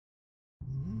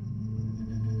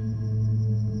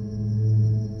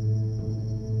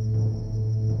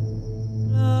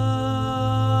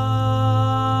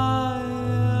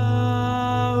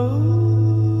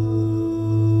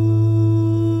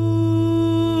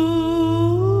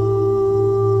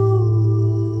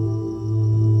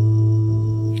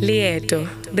Lieto,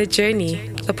 The Journey,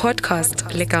 the podcast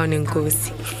Lekao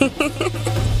Nkosi.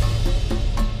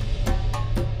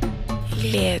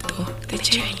 Lieto, The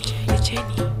Journey, The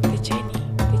Journey, The Journey,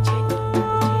 The Journey.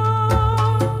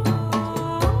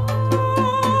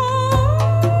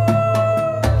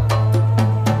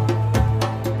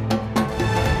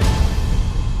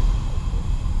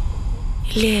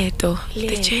 Lieto,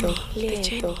 The Journey, The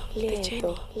Journey, The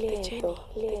Journey,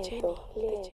 The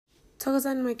Journey.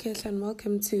 Thokozani Makehla, and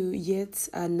welcome to yet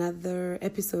another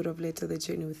episode of Leto the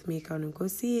Journey with me, Lekao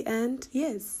Nkosi. And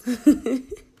yes,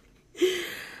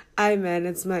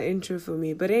 it's my intro for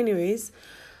me. But anyways,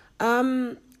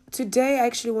 today I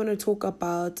actually want to talk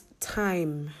about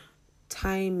timing,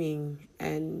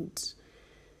 and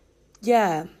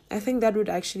yeah, I think that would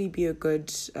actually be a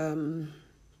good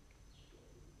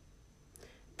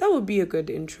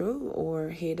intro or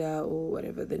header or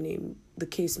whatever the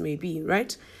case may be,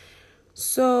 right?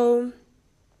 So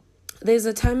there's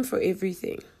a time for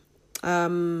everything,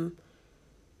 to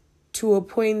a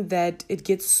point that it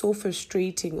gets so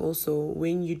frustrating also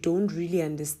when you don't really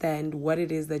understand what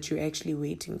it is that you're actually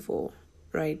waiting for,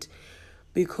 right?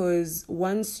 Because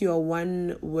once you're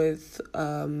one with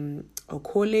a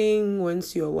calling,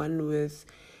 once you're one with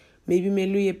maybe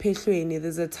meluye pehlweni,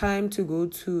 there's a time to go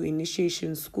to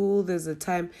initiation school, there's a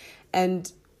time,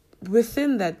 and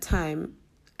within that time,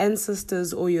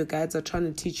 ancestors or your guides are trying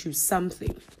to teach you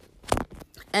something.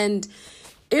 And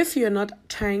if you're not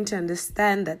trying to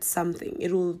understand that something,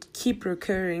 it will keep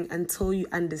recurring until you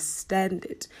understand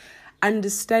it.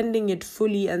 Understanding it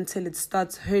fully until it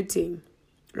starts hurting,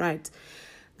 right?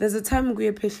 There's a time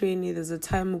ukuya pehlweni, there's a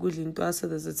time ukudla intwaso,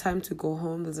 there's a time to go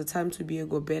home, there's a time to be a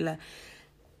gobela.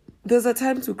 There's a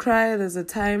time to cry, there's a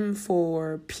time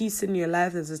for peace in your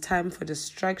life, there's a time for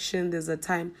distraction, there's a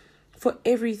time for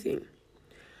everything.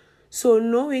 So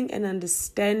knowing and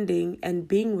understanding and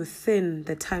being within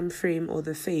the time frame or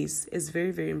the phase is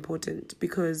very, very important,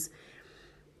 because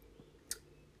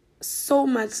so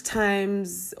much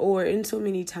times, or in so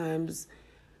many times,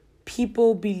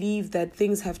 people believe that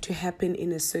things have to happen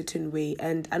in a certain way.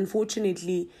 And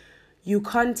unfortunately, you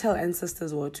can't tell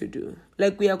ancestors what to do.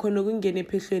 Like, we are konogungene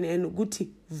pehlweni and guti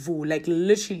vu, like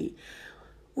literally.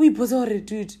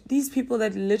 Dude, these people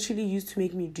that literally used to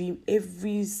make me dream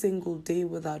every single day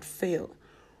without fail.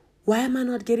 Why am I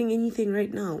not getting anything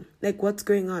right now? Like, what's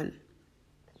going on?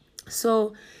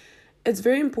 So it's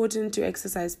very important to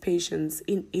exercise patience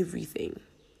in everything,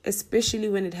 especially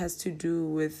when it has to do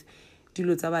with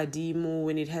dilo tsa badimo,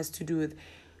 when it has to do with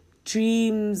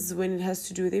dreams, when it has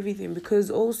to do with everything.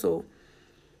 Because also,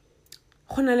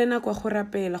 and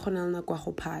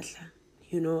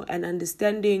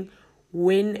understanding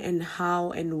when and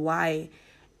how and why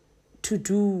to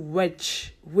do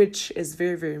which is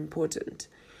very, very important.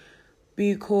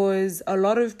 Because a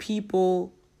lot of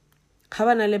people,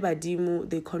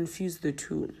 they confuse the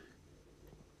two.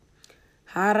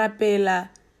 Harapela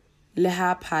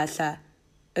leha phahla,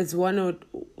 it's one of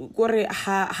what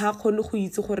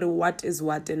is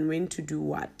what and when to do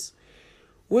what.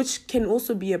 Which can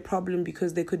also be a problem,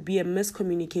 because there could be a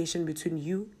miscommunication between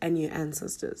you and your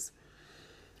ancestors.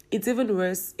 It's even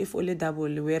worse if ole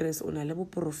double, whereas una lebo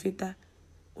profita,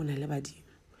 una lebadi.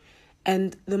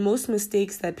 And the most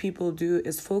mistakes that people do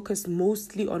is focus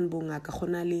mostly on bongaka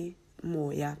khonale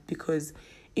moya, because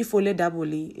if ole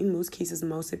double, in most cases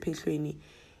mause pehlweni,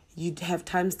 you'd have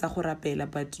times ta go rapela,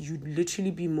 but you'd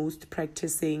literally be most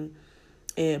practicing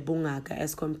bongaka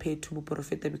as compared to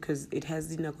profita, because it has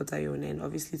dinako tsa yona, and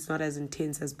obviously it's not as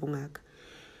intense as bongaka.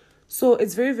 So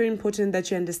it's very, very important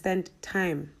that you understand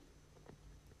time.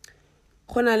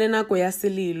 Where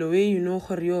you know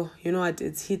what,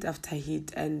 it's hit after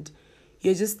hit, and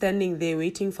you're just standing there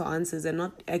waiting for answers and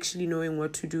not actually knowing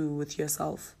what to do with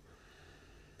yourself.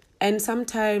 And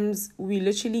sometimes we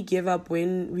literally give up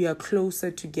when we are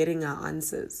closer to getting our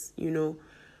answers.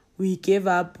 We give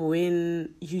up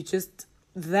when you just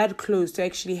that close to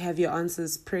actually have your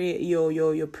answers,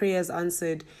 your prayers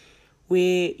answered,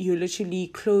 where you're literally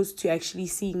close to actually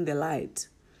seeing the light.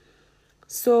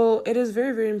 So it is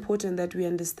very, very important that we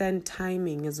understand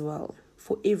timing as well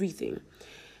for everything.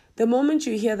 The moment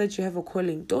you hear that you have a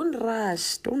calling, don't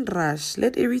rush.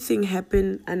 Let everything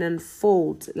happen and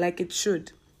unfold like it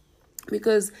should.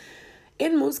 Because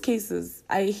in most cases,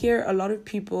 I hear a lot of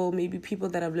people, maybe people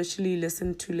that have literally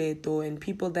listened to Leto, and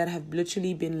people that have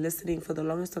literally been listening for the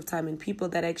longest of time, and people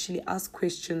that actually ask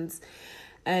questions,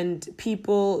 and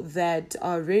people that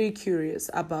are very curious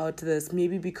about this,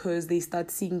 maybe because they start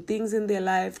seeing things in their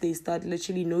life, they start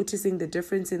literally noticing the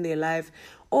difference in their life,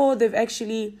 or they've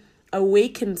actually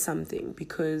awakened something,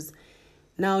 because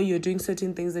Now you're doing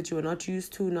certain things that you were not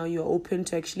used to. Now you're open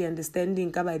to actually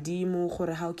understanding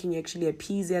how can you actually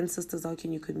appease the ancestors, how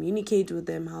can you communicate with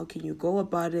them, how can you go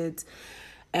about it.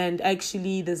 And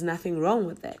actually there's nothing wrong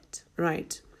with that,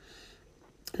 right?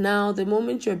 Now the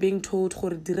moment you're being told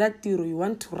you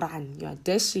want to run, you're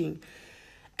dashing,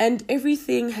 and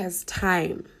everything has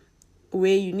time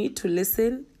where you need to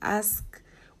listen, ask,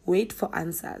 wait for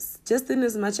answers. Just in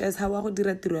as much as how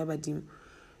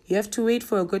you have to wait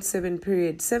for a good 7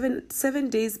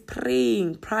 days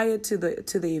praying prior to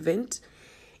the event.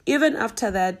 Even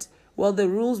after that, well, the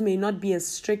rules may not be as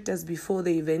strict as before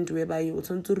the event, whereby you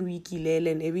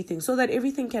and everything, so that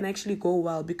everything can actually go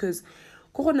well. Because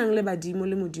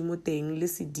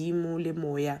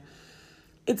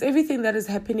it's everything that is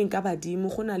happening ka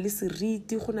badimo. Go na le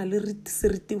seriti, go na le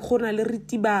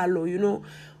ritibalo, you know.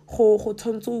 You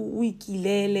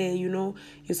know,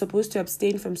 you're supposed to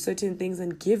abstain from certain things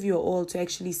and give your all to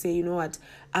actually say, you know what,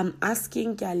 I'm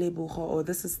asking or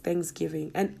this is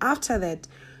Thanksgiving. And after that,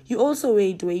 you also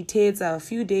wait. It's a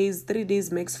few days, 3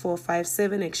 days, max 4, 5,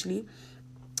 7 actually.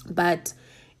 But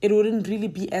it wouldn't really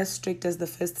be as strict as the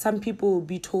first. Some people will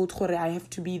be told, I have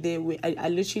to be there. I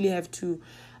literally have to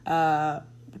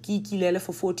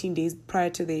for 14 days prior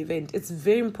to the event. It's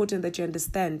very important that you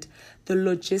understand the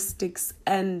logistics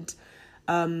and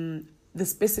the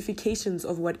specifications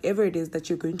of whatever it is that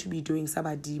you're going to be doing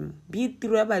sabadimu. Be it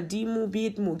tirabadimu, be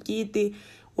it mokete,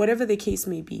 whatever the case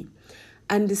may be.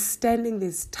 Understanding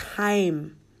this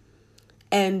time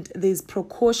and there's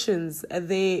precautions,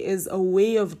 there is a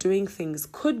way of doing things,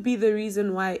 could be the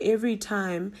reason why every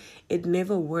time it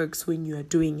never works when you are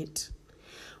doing it.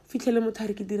 Fitlhele motho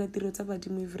re ke dira tiro tsa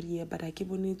badimo every year, but ha ke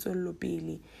bone tswello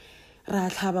pele. Ra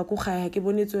tlhaba ko gae ha ke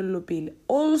bone tswello pele.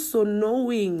 Also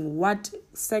knowing what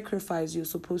sacrifice you're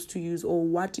supposed to use or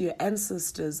what your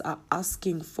ancestors are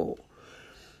asking for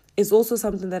is also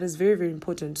something that is very, very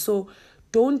important. So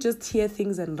don't just hear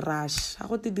things and rush. Ha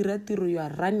go te dira tiro, you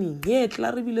are running. Yeah,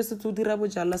 tla re bile se tlo dira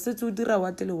bojala, se tlo dira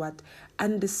what le what.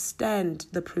 Understand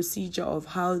the procedure of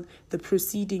how the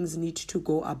proceedings need to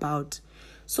go about,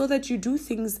 so that you do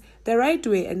things the right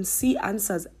way and see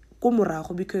answers ko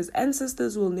morago, because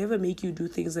ancestors will never make you do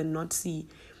things and not see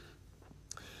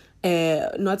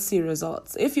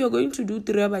results. If you're going to do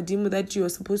tirabadimu that you're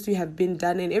supposed to have been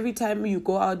done, and every time you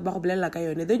go out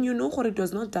then you know it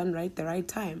was not done right the right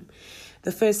time,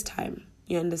 the first time.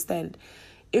 You understand?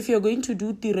 If you're going to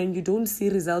do tira and you don't see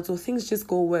results, or things just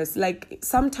go worse, like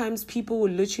sometimes people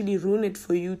will literally ruin it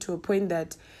for you to a point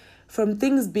that from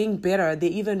things being better, they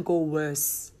even go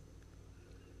worse.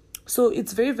 So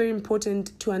it's very, very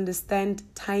important to understand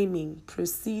timing,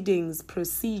 proceedings,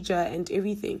 procedure, and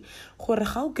everything.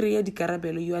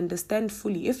 You understand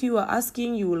fully. If you are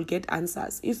asking, you will get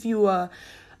answers. If you are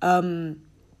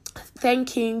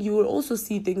thanking, you will also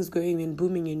see things going and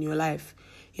booming in your life.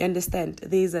 You understand?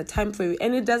 There is a time for you.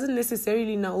 And it doesn't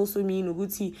necessarily now also mean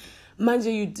Uguti,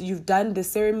 Manja, you've done the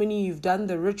ceremony, you've done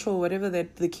the ritual, whatever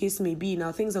that the case may be.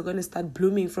 Now things are going to start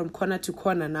blooming from corner to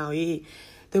corner now.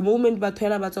 The moment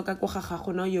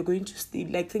now you're going to see,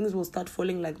 like, things will start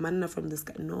falling like manna from the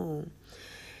sky. No.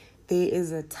 There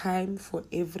is a time for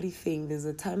everything. There's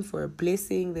a time for a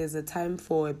blessing. There's a time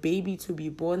for a baby to be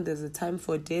born. There's a time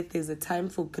for death. There's a time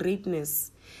for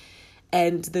greatness.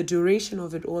 And the duration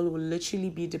of it all will literally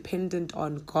be dependent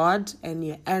on God and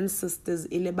your ancestors.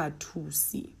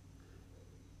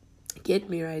 Get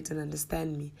me right and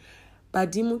understand me. We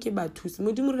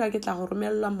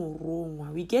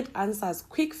get answers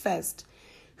quick, fast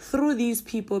through these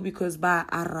people because ba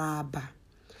Araba.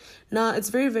 Now, it's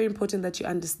very, very important that you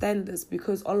understand this,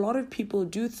 because a lot of people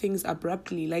do things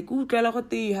abruptly. Like, you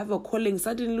have a calling,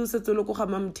 suddenly Mam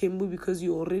Tembu, because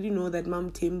you already know that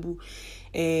Mam Tembu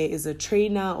is a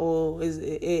trainer or is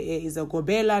a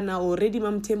gobela. Now, already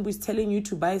Mam Tembu is telling you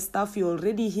to buy stuff. You're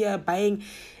already here buying.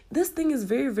 This thing is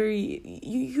very, very,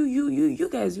 you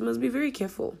guys, you must be very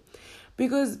careful.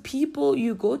 Because people,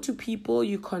 you go to people,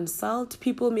 you consult,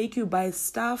 people make you buy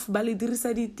stuff,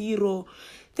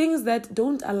 things that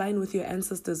don't align with your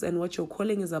ancestors and what your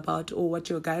calling is about or what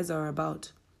your guys are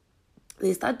about.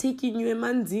 They start taking you a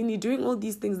manzini, doing all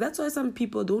these things. That's why some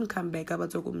people don't come back.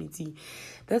 That's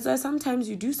why sometimes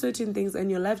you do certain things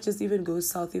and your life just even goes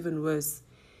south even worse.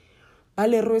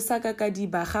 You guys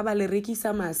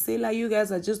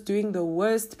are just doing the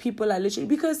worst. People are literally,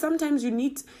 because sometimes you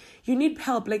need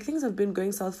help. Like, things have been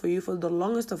going south for you for the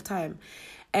longest of time,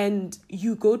 and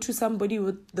you go to somebody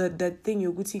with that thing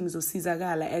you're getting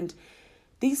zosizagala, and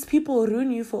these people ruin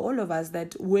you for all of us.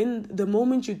 That when the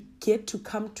moment you get to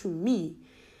come to me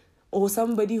or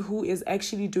somebody who is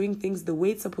actually doing things the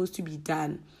way it's supposed to be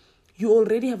done, you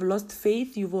already have lost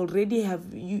faith.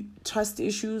 You trust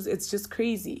issues. It's just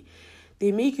crazy.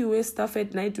 They make you wear stuff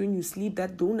at night when you sleep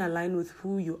that don't align with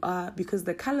who you are because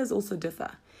the colors also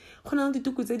differ.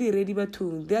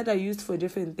 That are used for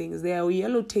different things. There are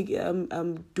yellow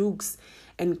dukes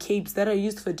and capes that are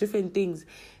used for different things.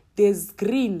 There's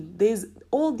green, there's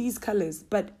all these colors,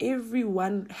 but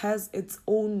everyone has its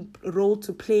own role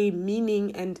to play,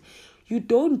 meaning, and you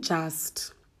don't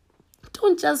just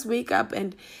wake up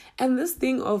and this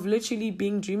thing of literally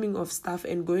dreaming of stuff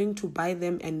and going to buy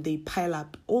them and they pile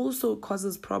up also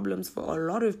causes problems for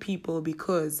a lot of people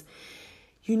because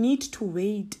you need to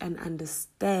wait and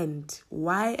understand,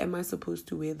 why am I supposed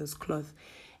to wear this cloth?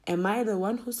 Am I the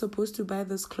one who's supposed to buy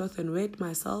this cloth and wear it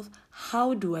myself?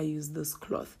 How do I use this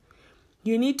cloth?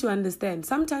 You need to understand.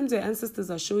 Sometimes your ancestors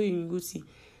are showing you, Gucci,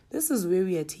 this is where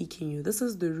we are taking you. This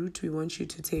is the route we want you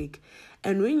to take.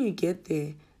 And when you get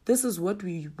there, this is what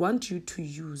we want you to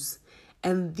use.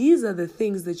 And these are the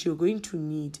things that you're going to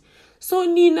need. So,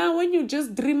 Nina, when you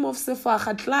just dream of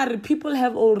sefaga, people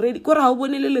have already... One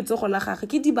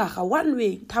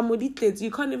way,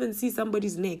 you can't even see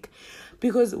somebody's neck.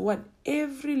 Because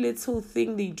every little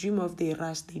thing they dream of, they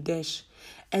rush, they dash.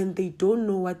 And they don't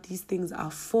know what these things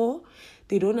are for.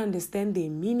 They don't understand their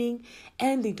meaning.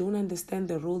 And they don't understand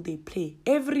the role they play.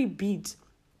 Every beat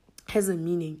has a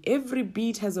meaning. Every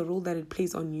beat has a role that it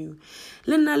plays on you.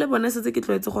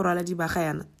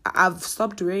 I've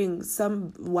stopped wearing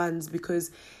some ones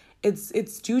because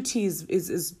its duty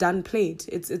is done played.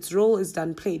 Its role is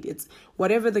done played. It's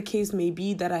whatever the case may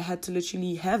be that I had to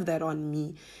literally have that on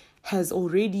me has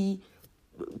already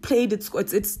played it's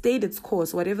stayed its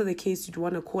course, whatever the case you'd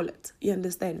want to call it. You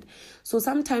understand? So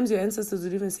sometimes your ancestors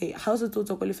would even say, how's it?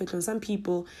 Some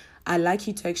people are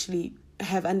lucky to actually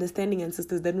have understanding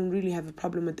ancestors that don't really have a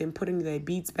problem with them putting their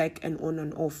beads back and on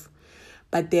and off.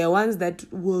 But there are ones that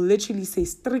will literally say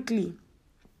strictly,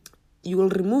 you will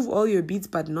remove all your beads,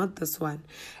 but not this one.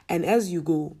 And as you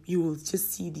go, you will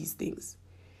just see these things.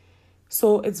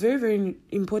 So it's very, very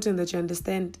important that you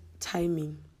understand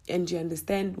timing and you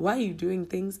understand why you're doing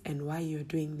things and why you're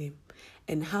doing them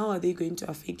and how are they going to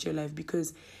affect your life,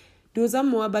 because those are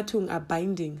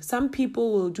binding. Some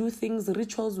people will do things,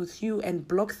 rituals with you and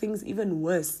block things even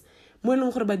worse. Or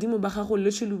that's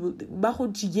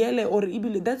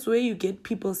where you get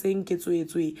people saying and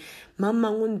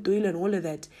all of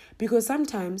that. Because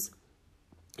sometimes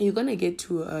you're gonna get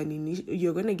to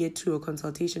a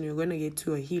consultation, you're gonna get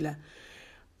to a healer.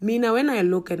 Now, when I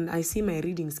look and I see my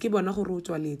readings,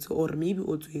 or maybe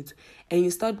and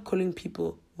you start calling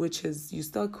people witches, you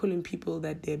start calling people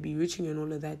that they're bewitching and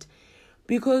all of that.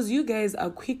 Because you guys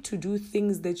are quick to do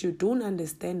things that you don't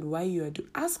understand why you are doing.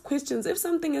 Ask questions. If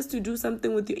something has to do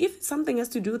something with you, if something has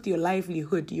to do with your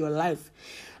livelihood, your life,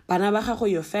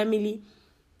 your family,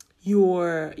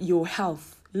 your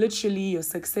health, literally your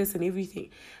success and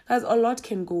everything. Because a lot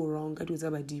can go wrong.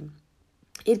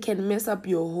 It can mess up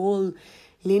your whole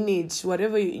lineage,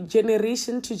 whatever,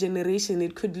 generation to generation.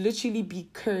 It could literally be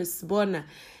curse, bona.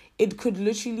 It could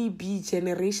literally be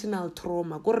generational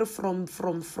trauma.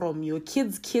 From your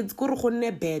kids,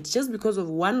 bad just because of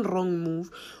one wrong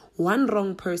move, one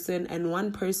wrong person, and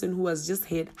one person who was just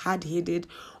hard-headed,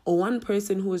 or one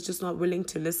person who was just not willing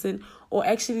to listen, or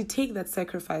actually take that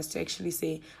sacrifice to actually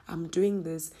say, I'm doing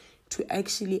this to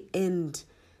actually end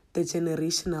the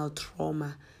generational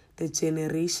trauma, the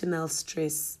generational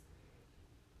stress.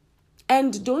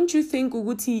 And don't you think,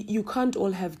 Uguti, you can't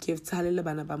all have gifts?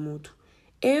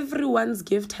 Everyone's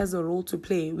gift has a role to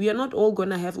play. We are not all going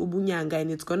to have ubunyanga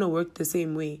and it's going to work the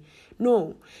same way.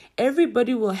 No,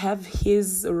 everybody will have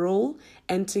his role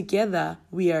and together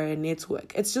we are a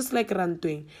network. It's just like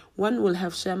Rantwing. One will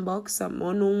have Shambok,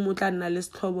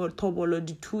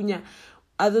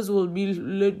 others will be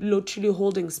literally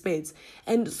holding spades.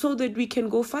 And so that we can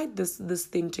go fight this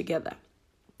thing together.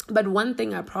 But one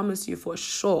thing I promise you for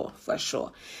sure,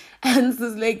 and this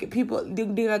is like people,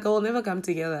 will never come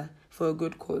together for a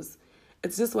good cause.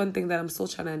 It's just one thing that I'm still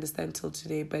trying to understand till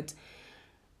today. But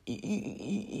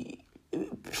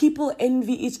people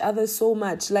envy each other so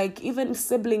much. Like even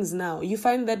siblings now, you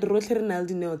find that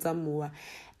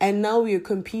and now we're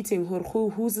competing.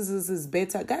 Whose is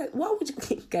better? Guys, why would you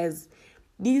guys?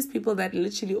 These people that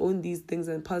literally own these things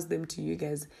and pass them to you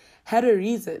guys had a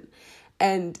reason.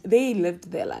 And they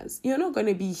lived their lives. You're not going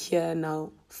to be here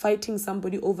now fighting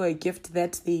somebody over a gift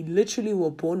that they literally were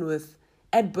born with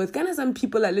at birth. Kind of some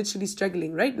people are literally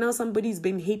struggling. Right now, somebody's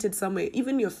been hated somewhere.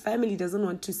 Even your family doesn't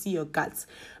want to see your guts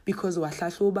because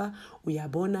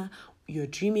you're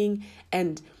dreaming.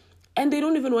 And And they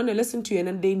don't even want to listen to you,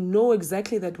 and they know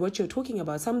exactly that what you're talking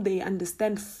about. Some, they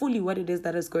understand fully what it is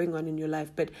that is going on in your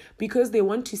life, but because they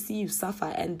want to see you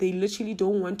suffer, and they literally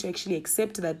don't want to actually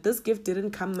accept that this gift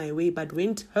didn't come my way but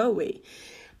went her way.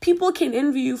 People can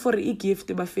envy you for a gift,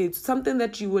 something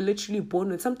that you were literally born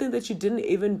with, something that you didn't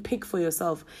even pick for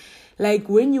yourself. Like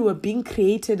when you were being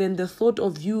created and the thought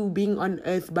of you being on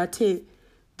earth, but hey,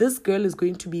 this girl is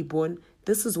going to be born.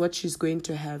 This is what she's going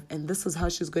to have, and this is how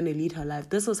she's going to lead her life.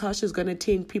 This is how she's going to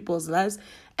change people's lives,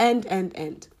 and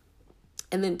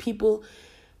then people.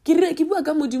 And then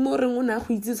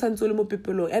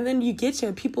you get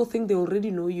here, people think they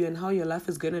already know you and how your life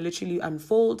is going to literally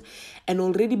unfold. And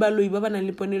already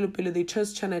they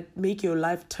just trying to make your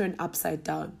life turn upside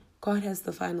down. God has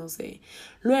the final say.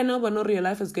 Your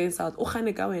life is going south.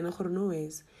 No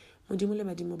ways.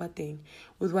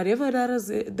 With whatever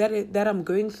that I'm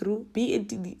going through, be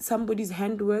it somebody's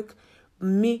handwork,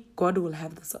 me, God will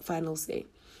have the final say.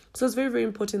 So it's very, very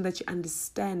important that you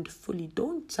understand fully.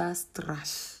 Don't just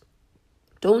rush.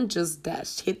 Don't just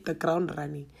dash, hit the ground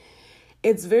running.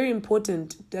 It's very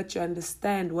important that you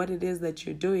understand what it is that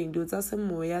you're doing.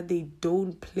 They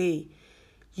don't play.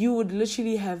 You would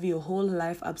literally have your whole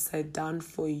life upside down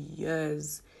for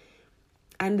years.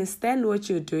 Understand what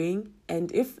you're doing,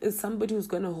 and if it's somebody who's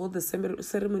going to hold the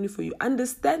ceremony for you,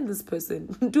 understand this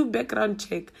person. Do background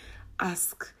check.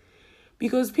 Ask.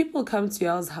 Because people come to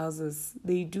y'all's houses,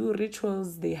 they do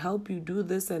rituals, they help you do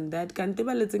this and that, and they're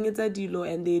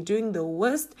doing the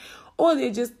worst, or they're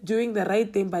just doing the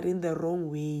right thing but in the wrong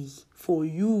way for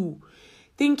you.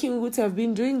 Thinking would have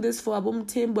been doing this for and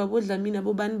then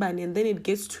it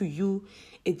gets to you,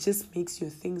 it just makes your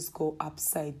things go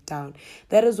upside down.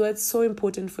 That is why it's so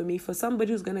important for me, for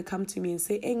somebody who's going to come to me and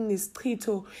say, hey,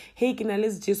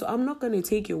 I'm not going to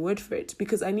take your word for it,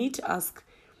 because I need to ask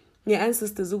your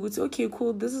ancestors who would say, okay,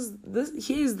 cool,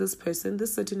 here is this person,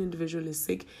 this certain individual is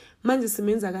sick. And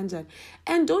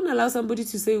don't allow somebody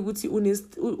to say, how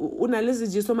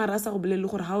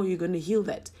are you going to heal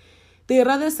that? They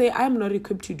rather say, I'm not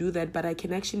equipped to do that, but I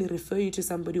can actually refer you to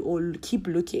somebody or keep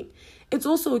looking. It's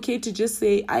also okay to just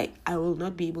say, I will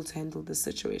not be able to handle this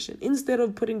situation, instead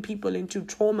of putting people into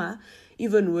trauma,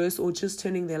 even worse, or just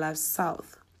turning their lives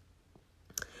south.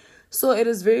 So it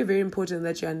is very, very important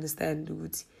that you understand,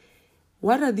 Guti.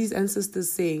 What are these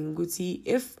ancestors saying, Guti?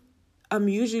 If I'm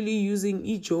usually using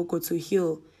ijoko to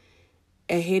heal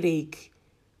a headache,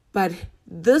 but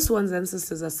this one's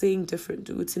ancestors are saying different,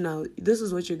 Guti, now this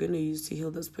is what you're going to use to heal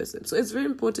this person. So it's very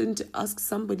important to ask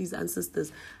somebody's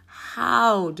ancestors,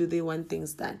 how do they want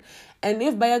things done? And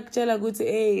if bayakchela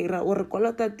Guti,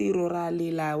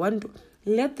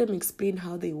 let them explain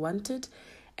how they want it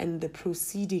and the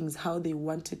proceedings, how they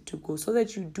want it to go, so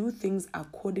that you do things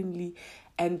accordingly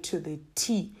and to the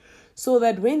T, so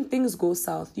that when things go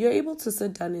south, you're able to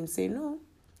sit down and say, no,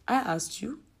 I asked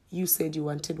you, you said you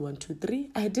wanted 1, 2,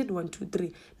 3, I did 1, 2,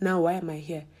 3, now why am I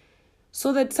here?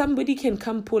 So that somebody can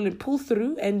come pull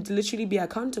through and literally be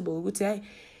accountable.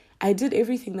 I did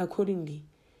everything accordingly.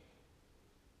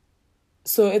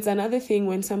 So it's another thing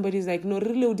when somebody's like, no,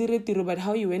 really, but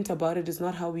how you went about it is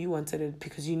not how we wanted it,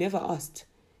 because you never asked.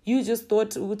 You just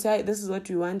thought, this is what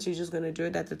you want, you're just going to do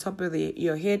it at the top of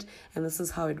your head, and this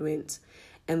is how it went.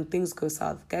 And things go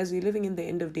south. Guys, we're living in the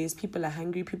end of days. People are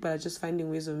hungry. People are just finding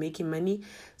ways of making money.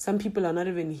 Some people are not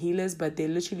even healers, but they're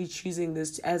literally choosing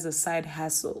this as a side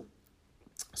hustle.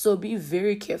 So be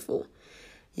very careful.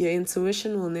 Your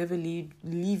intuition will never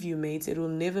leave you, mate. It will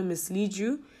never mislead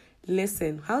you.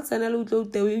 Listen, just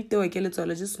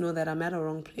know that I'm at a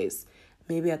wrong place,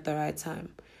 maybe at the right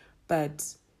time.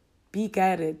 But be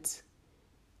guided.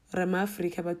 We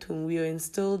are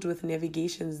instilled with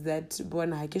navigations that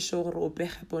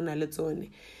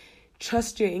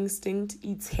trust your instinct.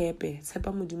 It's happy. At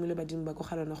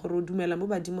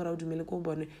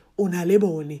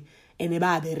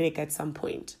some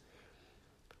point,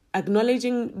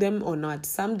 acknowledging them or not,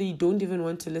 some they don't even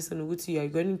want to listen. You are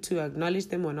going to acknowledge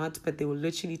them or not, but they will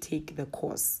literally take the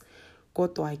course.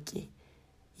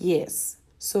 Yes.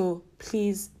 So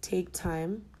please take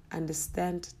time,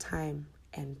 understand time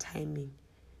and timing.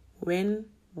 When,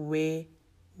 where,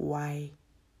 why.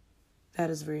 That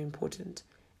is very important.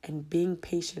 And being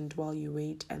patient while you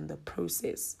wait and the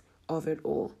process of it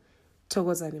all.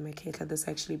 Thokozani Makhetla, this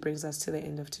actually brings us to the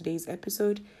end of today's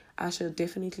episode. I shall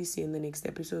definitely see you in the next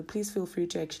episode. Please feel free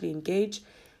to actually engage.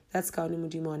 That's Kauni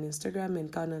Mudimo on Instagram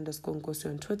and Kauna_Nkosi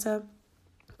on Twitter.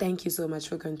 Thank you so much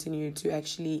for continuing to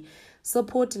actually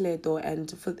support Leto,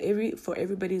 and for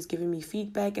everybody who's giving me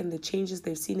feedback and the changes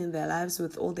they've seen in their lives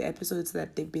with all the episodes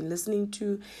that they've been listening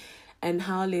to. and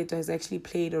how Leto has actually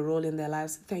played a role in their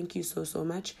lives. Thank you so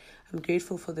much. I'm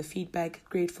grateful for the feedback,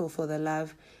 grateful for the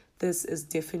love. This is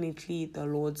definitely the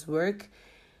Lord's work.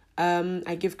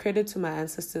 I give credit to my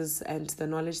ancestors and the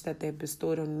knowledge that they've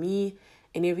bestowed on me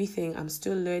and everything. I'm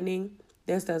still learning.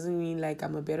 This doesn't mean like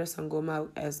I'm a better Sangoma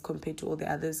as compared to all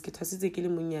the others.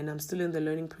 And I'm still in the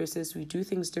learning process. We do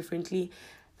things differently.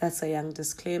 That's a young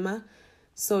disclaimer.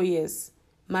 So yes,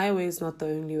 my way is not the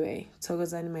only way.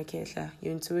 Thokozani Makehla,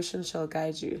 your intuition shall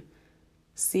guide you.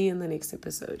 See you in the next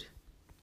episode.